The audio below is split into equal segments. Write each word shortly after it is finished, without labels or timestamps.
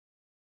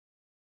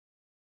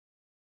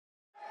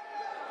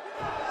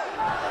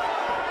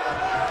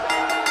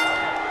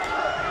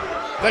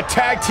The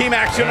tag team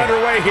action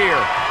underway here.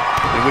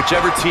 And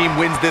whichever team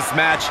wins this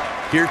match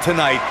here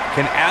tonight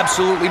can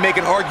absolutely make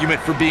an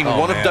argument for being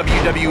one of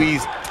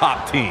WWE's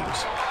top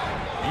teams.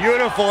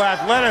 Beautiful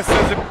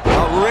athleticism,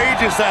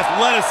 outrageous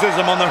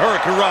athleticism on the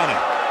Hurricanrana.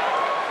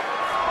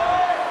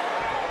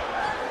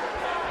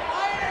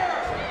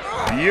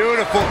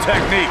 Beautiful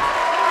technique.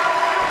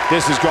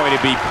 This is going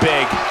to be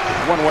big,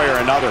 one way or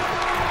another.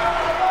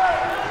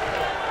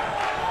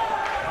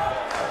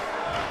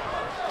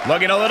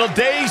 Looking a little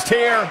dazed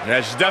here.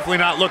 Yeah, she's definitely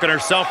not looking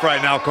herself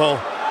right now, Cole.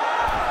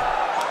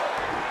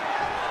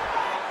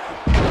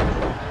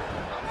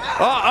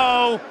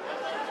 Uh-oh.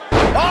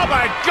 Oh,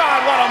 my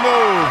God, what a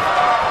move.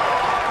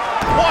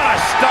 What a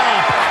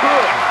stomp.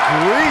 Good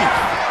grief.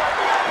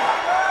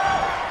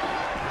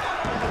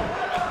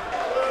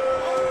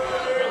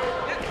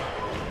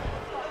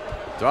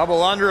 Double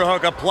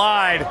underhook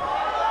applied.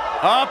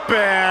 Up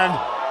and...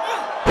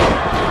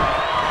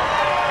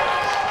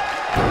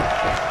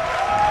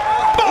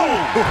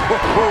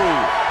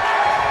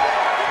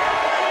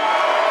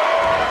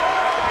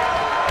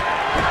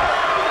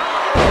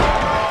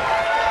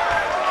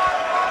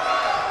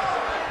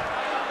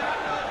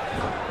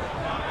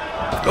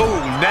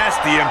 Oh,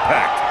 nasty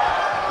impact.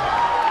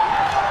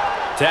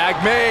 Tag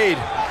made.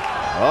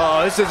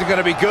 Oh, this isn't going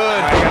to be good.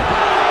 Not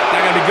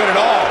going to be good at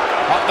all.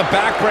 Off the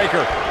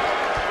backbreaker.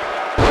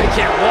 They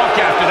can't walk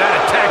after that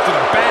attack to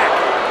the back.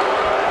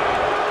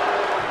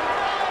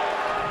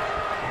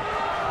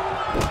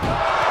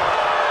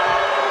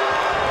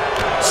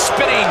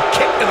 Spinning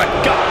kick to the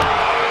gut.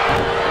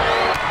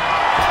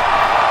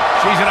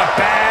 She's in a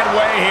bad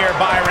way here,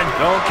 Byron.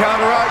 Don't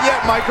count her out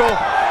yet, Michael.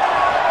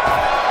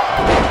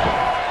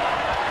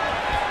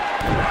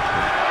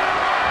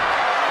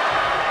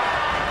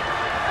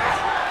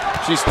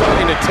 She's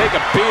starting to take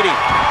a beating.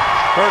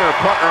 Her and her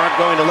partner aren't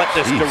going to let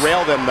this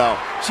derail them, though.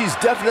 She's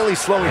definitely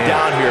slowing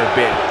down here a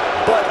bit,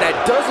 but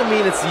that doesn't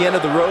mean it's the end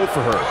of the road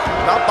for her.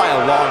 Not by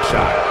a long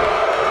shot.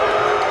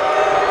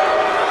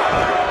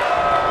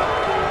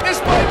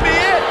 This might be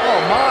it.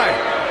 Oh,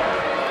 my.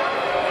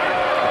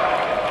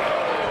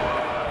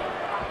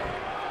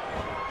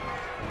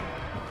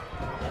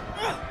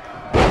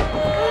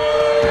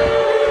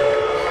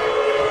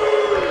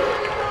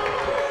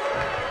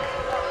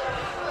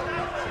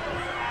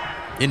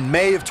 In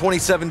May of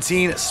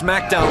 2017,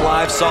 SmackDown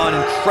Live saw an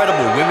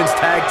incredible women's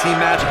tag team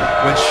match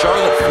when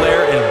Charlotte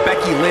Flair and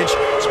Becky Lynch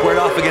squared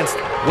off against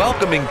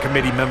welcoming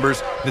committee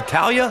members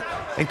Natalya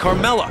and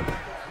Carmella.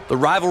 The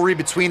rivalry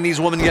between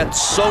these women got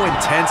so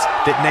intense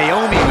that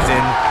Naomi was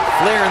in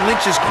Flair and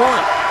Lynch's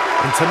corner,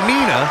 and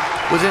Tamina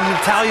was in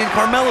Natalya and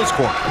Carmella's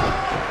corner.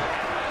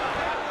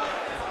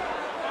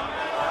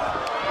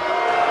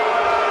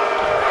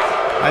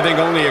 I think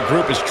only a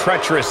group as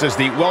treacherous as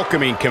the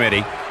welcoming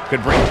committee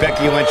could bring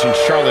Becky Lynch and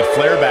Charlotte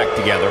Flair back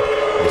together.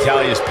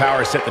 Natalya's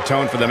power set the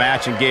tone for the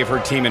match and gave her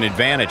team an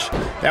advantage.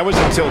 That was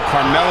until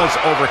Carmella's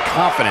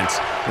overconfidence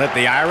let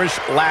the Irish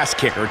lass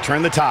kicker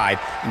turn the tide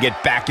and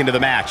get back into the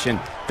match. And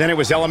then it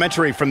was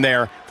elementary from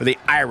there for the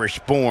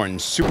Irish-born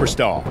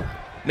superstar.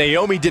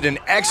 Naomi did an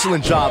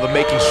excellent job of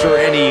making sure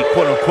any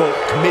quote-unquote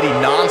committee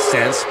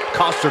nonsense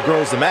cost her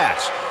girls the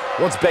match.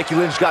 Once Becky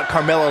Lynch got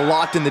Carmella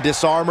locked in the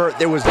disarmor,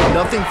 there was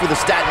nothing for the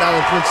Staten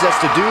Island Princess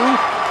to do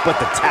but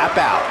to tap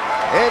out.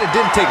 And it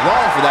didn't take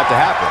long for that to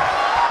happen.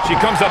 She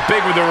comes up big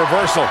with a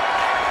reversal.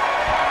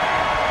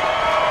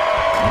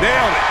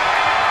 Nailed it.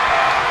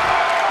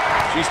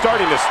 She's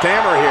starting to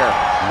stammer here.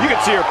 You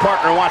can see her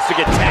partner wants to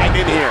get tagged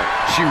in here.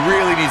 She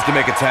really needs to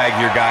make a tag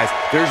here, guys.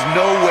 There's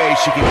no way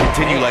she can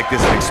continue like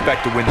this and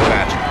expect to win the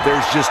match.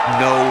 There's just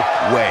no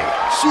way.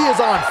 She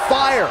is on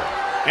fire.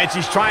 And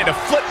she's trying to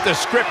flip the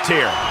script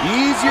here.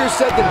 Easier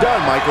said than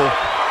done, Michael.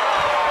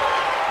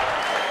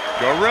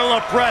 Gorilla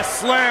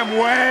press slam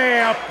way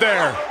up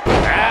there.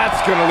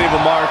 That's going to leave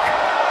a mark.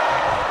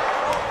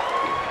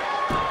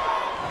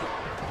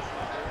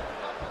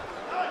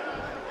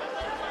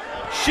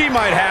 She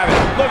might have it.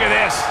 Look at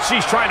this.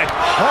 She's trying to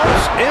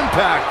harsh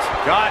impact.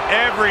 Got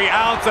every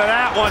ounce of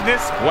that one.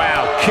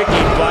 Wow,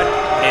 kicking butt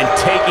and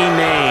taking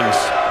names.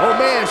 Oh,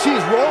 man,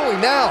 she's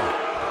rolling now.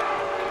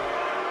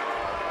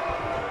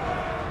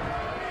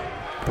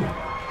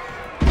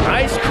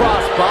 Nice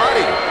cross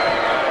body.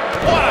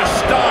 What a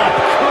stomp.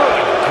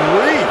 Good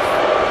grief.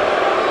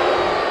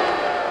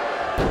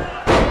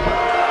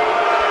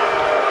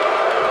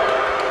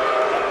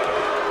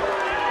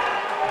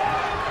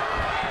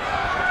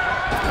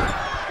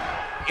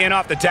 In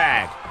off the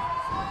tag.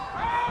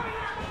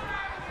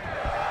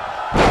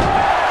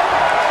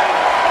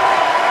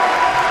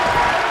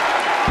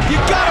 You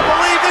gotta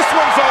believe this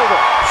one's over.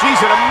 She's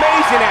an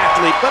amazing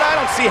athlete, but I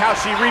don't see how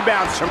she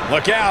rebounds from...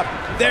 Look out.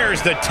 There's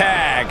the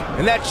tag.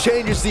 And that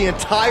changes the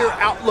entire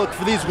outlook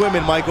for these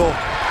women, Michael.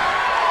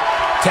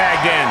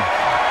 Tagged in.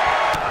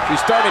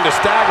 She's starting to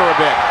stagger a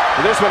bit.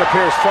 But this one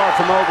appears far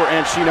from over,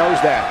 and she knows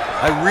that.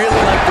 I really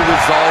like the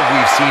resolve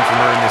we've seen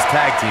from her in this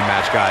tag team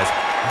match, guys.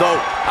 Though,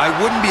 I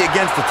wouldn't be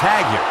against the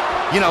tag here.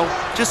 You know,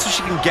 just so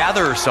she can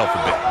gather herself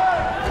a bit.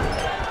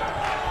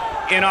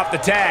 In off the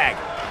tag.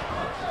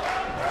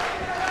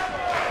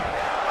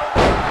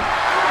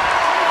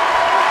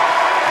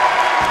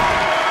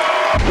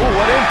 Ooh,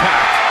 what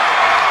impact.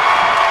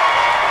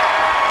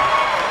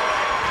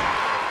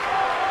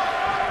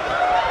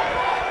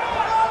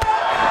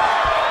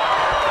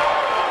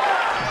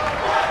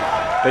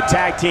 The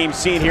tag team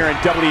scene here in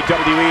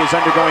WWE is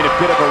undergoing a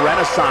bit of a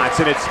renaissance,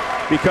 and it's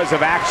because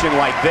of action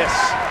like this.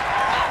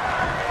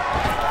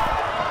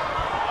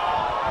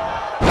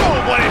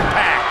 Oh, what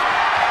impact!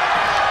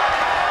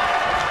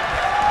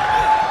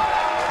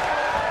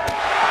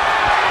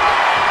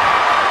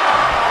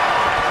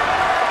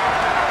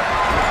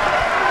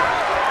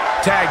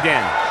 Tagged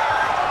in.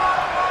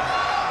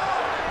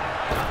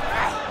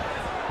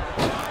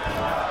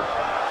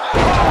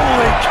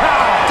 Holy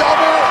cow!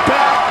 Double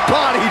back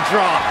body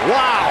drop.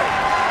 Wow.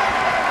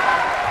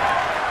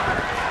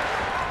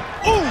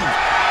 Ooh!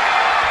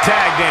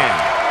 Tagged in.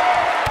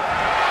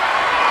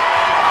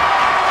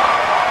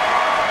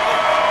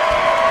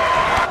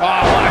 Oh,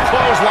 what a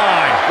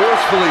clothesline.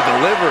 Forcefully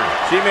delivered.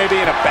 She may be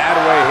in a bad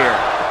way here.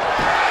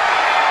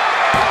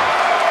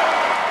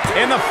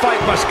 And the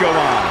fight must go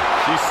on.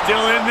 She's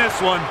still in this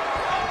one.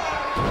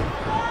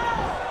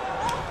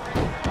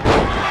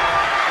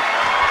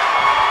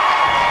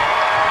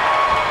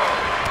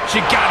 She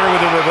got her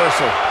with a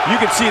reversal. You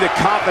can see the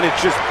confidence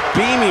just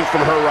beaming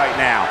from her right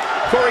now.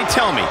 Corey,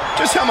 tell me,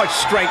 just how much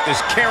strength does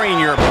carrying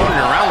your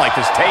opponent around like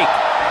this take?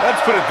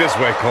 Let's put it this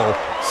way, Cole.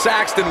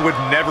 Saxton would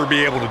never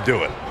be able to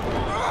do it.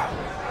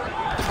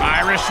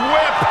 Irish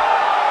whip.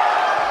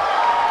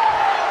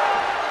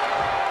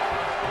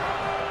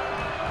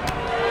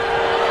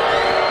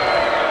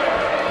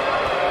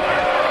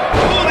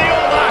 Oh, the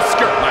old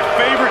Oscar. My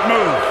favorite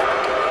move.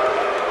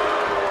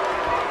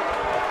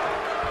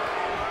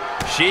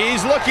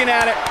 She's looking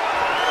at it.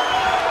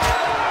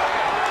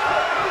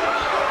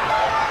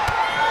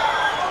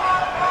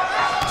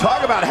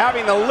 Talk about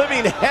having the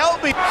living hell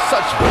be...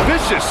 Such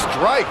vicious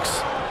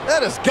strikes.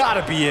 That has got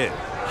to be it.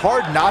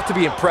 Hard not to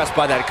be impressed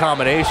by that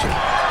combination.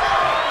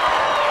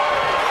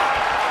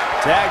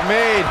 Tag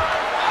made.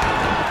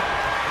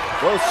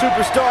 Both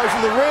superstars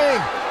in the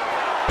ring.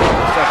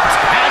 Just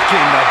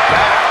attacking the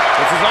back.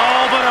 This is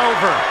all but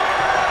over.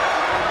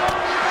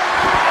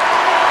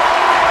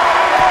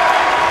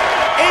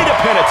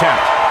 Pin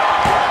attempt.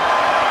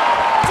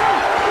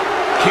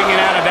 Kicking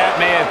out of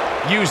that may have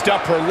used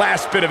up her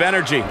last bit of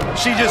energy.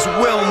 She just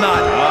will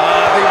not.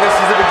 I think this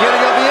is the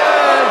beginning of the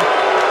end.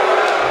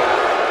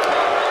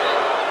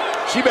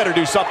 She better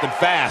do something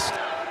fast.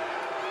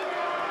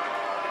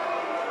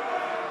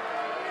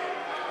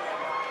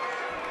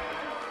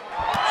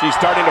 She's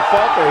starting to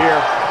falter here.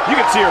 You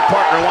can see her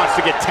partner wants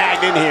to get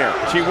tagged in here.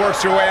 She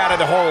works her way out of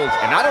the hold.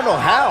 And I don't know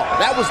how.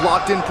 That was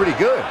locked in pretty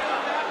good.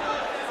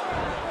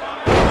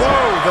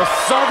 Whoa, the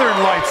Southern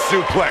Light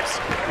suplex.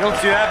 You don't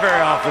see that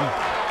very often.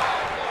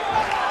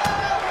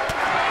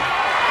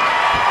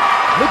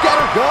 Look at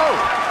her go.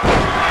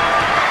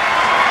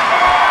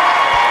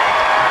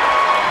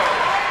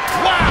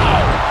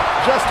 Wow!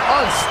 Just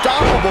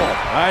unstoppable.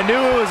 I knew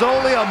it was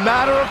only a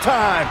matter of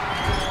time.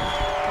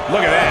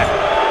 Look at that.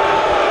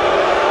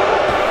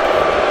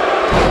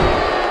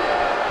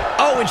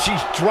 Oh, and she's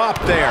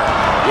dropped there.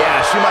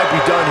 Yeah, she might be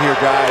done here,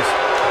 guys.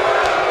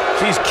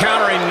 She's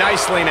countering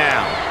nicely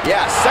now.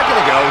 Yeah, a second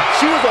ago,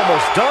 she was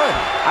almost done.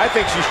 I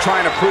think she's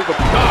trying to prove a...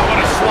 Oh,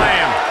 what a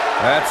slam.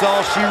 That's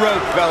all she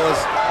wrote, fellas.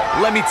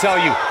 Let me tell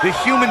you, the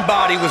human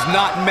body was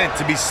not meant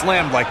to be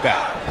slammed like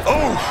that.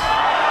 Oh!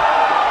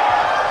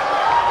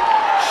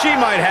 She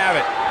might have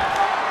it.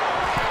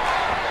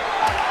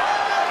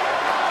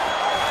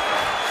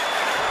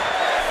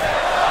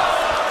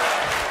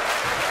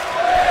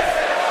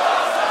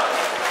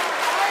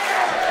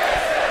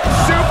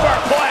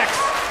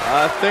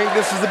 I think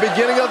this is the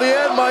beginning of the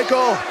end,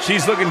 Michael.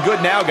 She's looking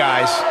good now,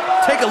 guys.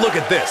 Take a look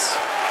at this.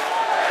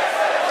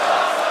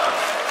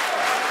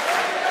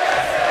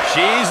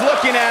 She's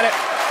looking at it.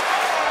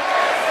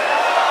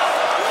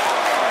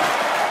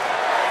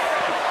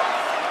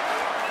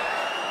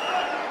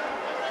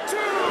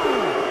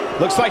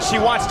 Looks like she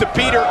wants to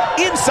beat her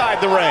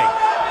inside the ring.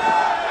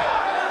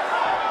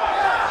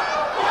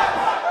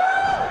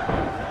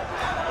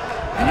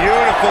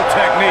 Beautiful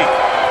technique.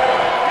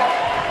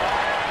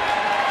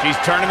 She's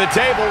turning the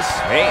tables.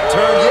 Ain't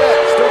turned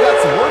yet. Still got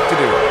some work to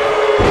do.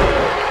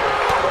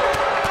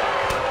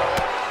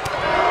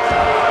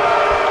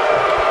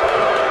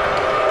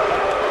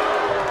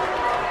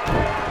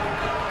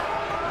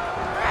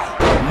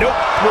 Nope,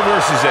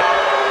 reverses it.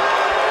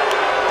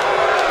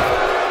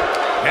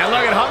 And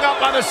look, it hung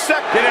up on the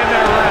second. Get in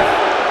there,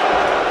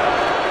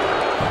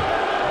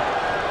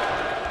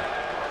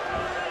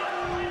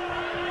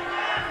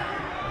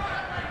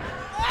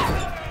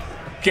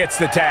 ref. Gets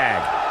the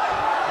tag.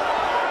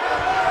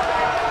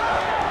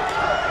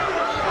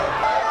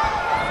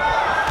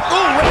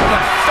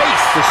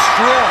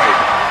 Destroyed.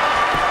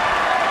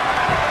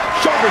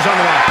 Shoulders on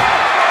the mat.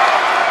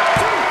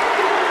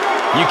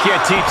 You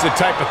can't teach the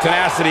type of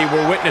tenacity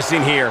we're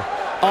witnessing here.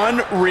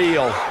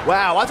 Unreal.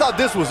 Wow, I thought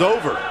this was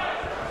over.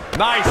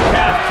 Nice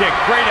calf kick.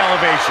 Great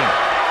elevation.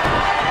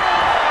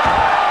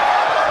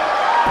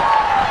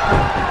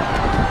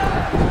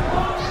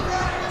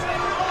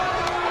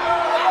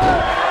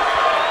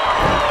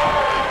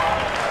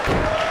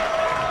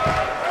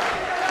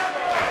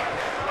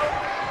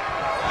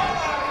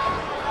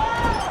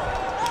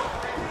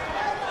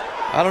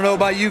 I don't know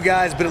about you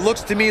guys, but it looks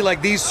to me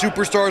like these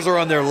superstars are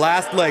on their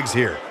last legs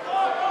here.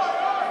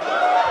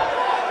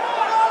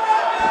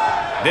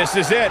 This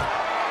is it.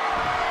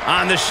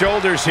 On the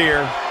shoulders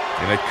here.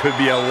 And it could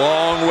be a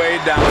long way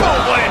down.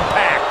 Oh, what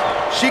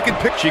impact.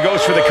 She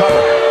goes for the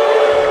cover.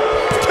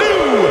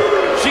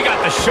 2. She got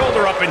the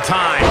shoulder up in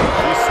time.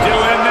 She's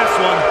still in this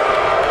one.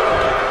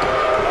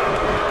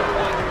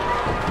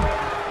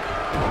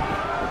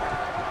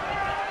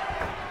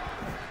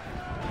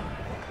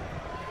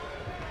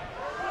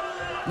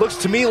 Looks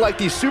to me like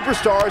these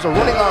superstars are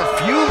running on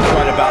fumes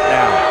right about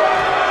now.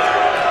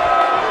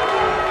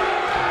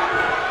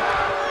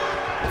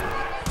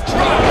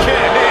 Drop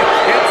kick.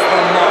 It's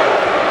the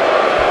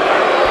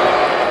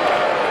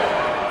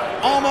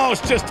mark.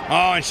 Almost just...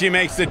 Oh, and she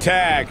makes the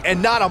tag.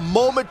 And not a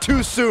moment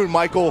too soon,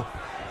 Michael.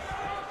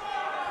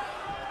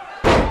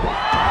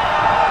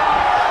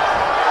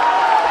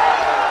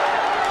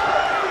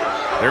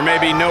 There may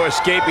be no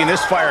escaping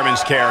this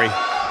fireman's carry.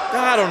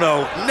 I don't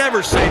know.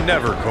 Never say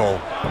never, Cole.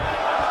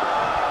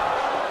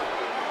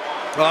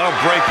 Oh, that'll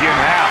break you in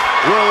half.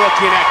 We're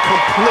looking at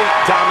complete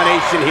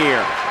domination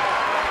here.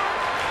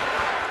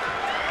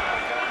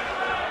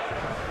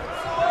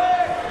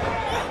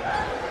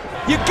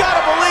 You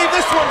gotta believe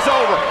this one's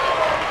over.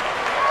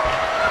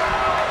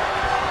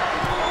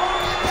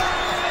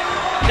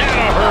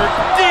 That'll hurt.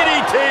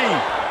 DDT.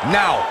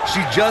 Now, she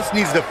just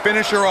needs to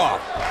finish her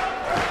off.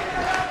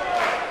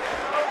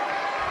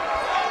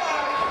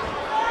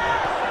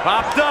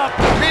 Popped up.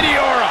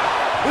 Meteora.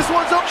 This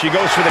one's up. She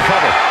goes for the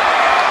cover.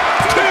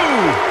 2, 3.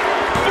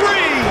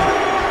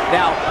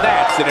 Now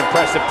that's an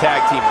impressive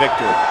tag team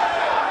victory.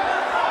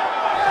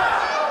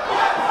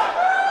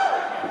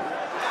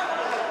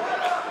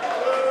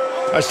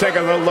 Let's take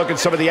a little look at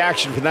some of the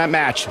action from that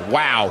match.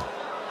 Wow.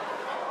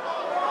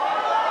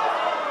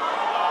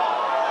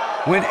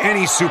 When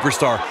any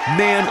superstar,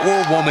 man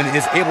or woman,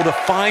 is able to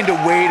find a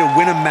way to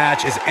win a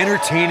match as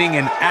entertaining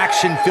and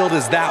action-filled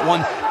as that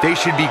one, they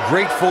should be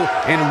grateful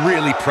and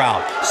really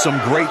proud. Some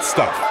great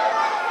stuff.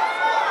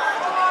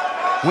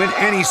 When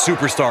any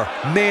superstar,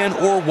 man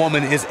or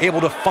woman, is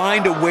able to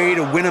find a way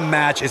to win a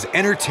match as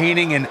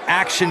entertaining and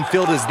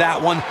action-filled as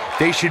that one,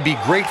 they should be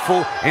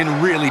grateful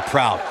and really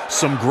proud.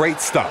 Some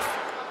great stuff.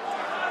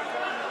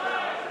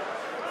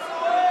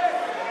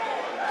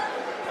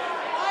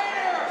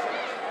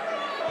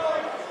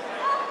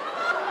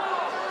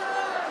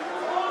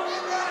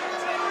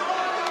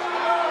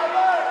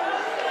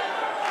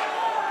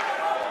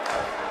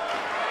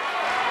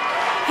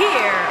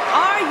 Here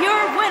are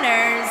your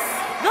winners,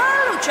 the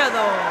Lucha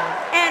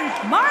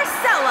and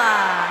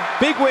Marcella.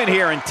 Big win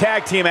here in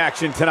tag team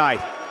action tonight.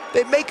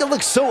 They make it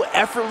look so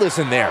effortless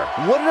in there.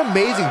 What an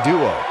amazing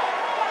duo.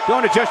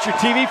 Don't adjust your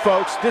TV,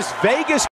 folks. This Vegas